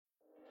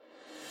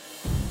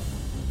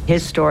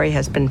His story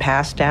has been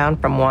passed down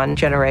from one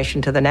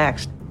generation to the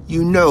next.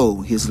 You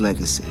know his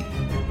legacy.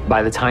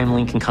 By the time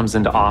Lincoln comes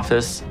into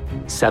office,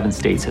 7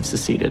 states have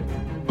seceded.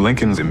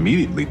 Lincoln's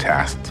immediately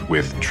tasked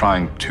with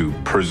trying to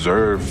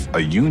preserve a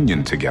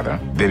union together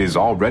that is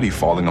already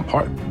falling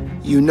apart.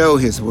 You know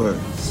his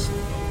words.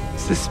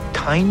 It's this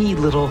tiny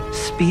little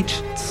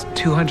speech. It's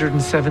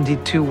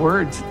 272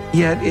 words,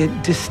 yet it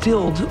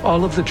distilled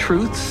all of the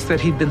truths that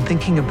he'd been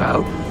thinking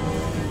about.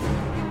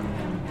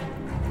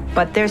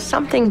 But there's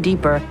something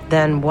deeper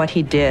than what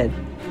he did.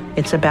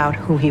 It's about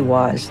who he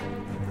was.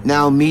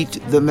 Now meet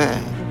the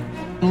man.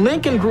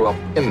 Lincoln grew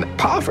up in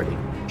poverty.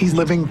 He's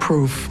living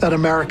proof that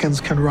Americans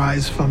can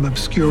rise from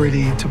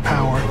obscurity to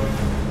power.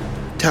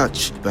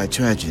 Touched by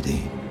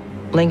tragedy.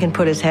 Lincoln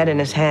put his head in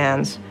his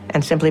hands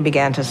and simply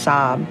began to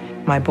sob.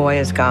 My boy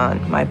is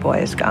gone. My boy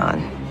is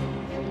gone.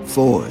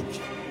 Forged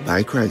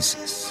by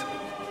crisis.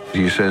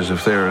 He says,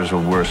 if there is a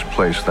worse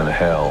place than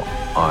hell,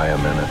 I am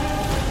in it.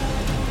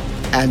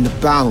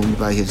 And bound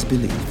by his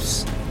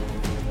beliefs.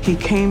 He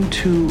came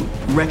to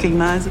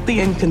recognize the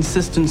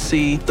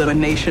inconsistency that a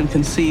nation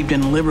conceived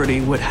in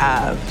liberty would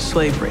have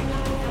slavery.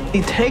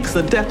 He takes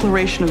the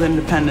Declaration of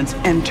Independence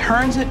and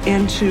turns it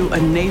into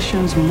a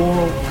nation's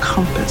moral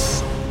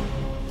compass.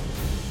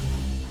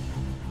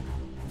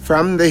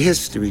 From the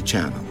History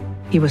Channel.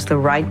 He was the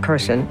right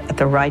person at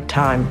the right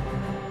time.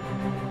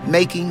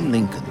 Making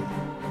Lincoln.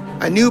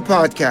 A new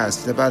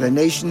podcast about a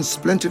nation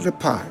splintered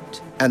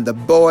apart and the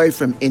boy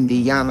from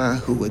Indiana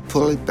who would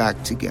pull it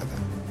back together.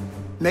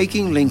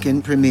 Making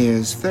Lincoln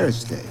premieres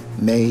Thursday,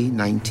 May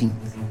 19th.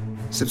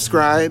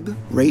 Subscribe,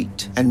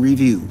 rate, and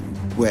review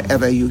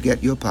wherever you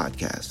get your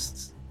podcasts.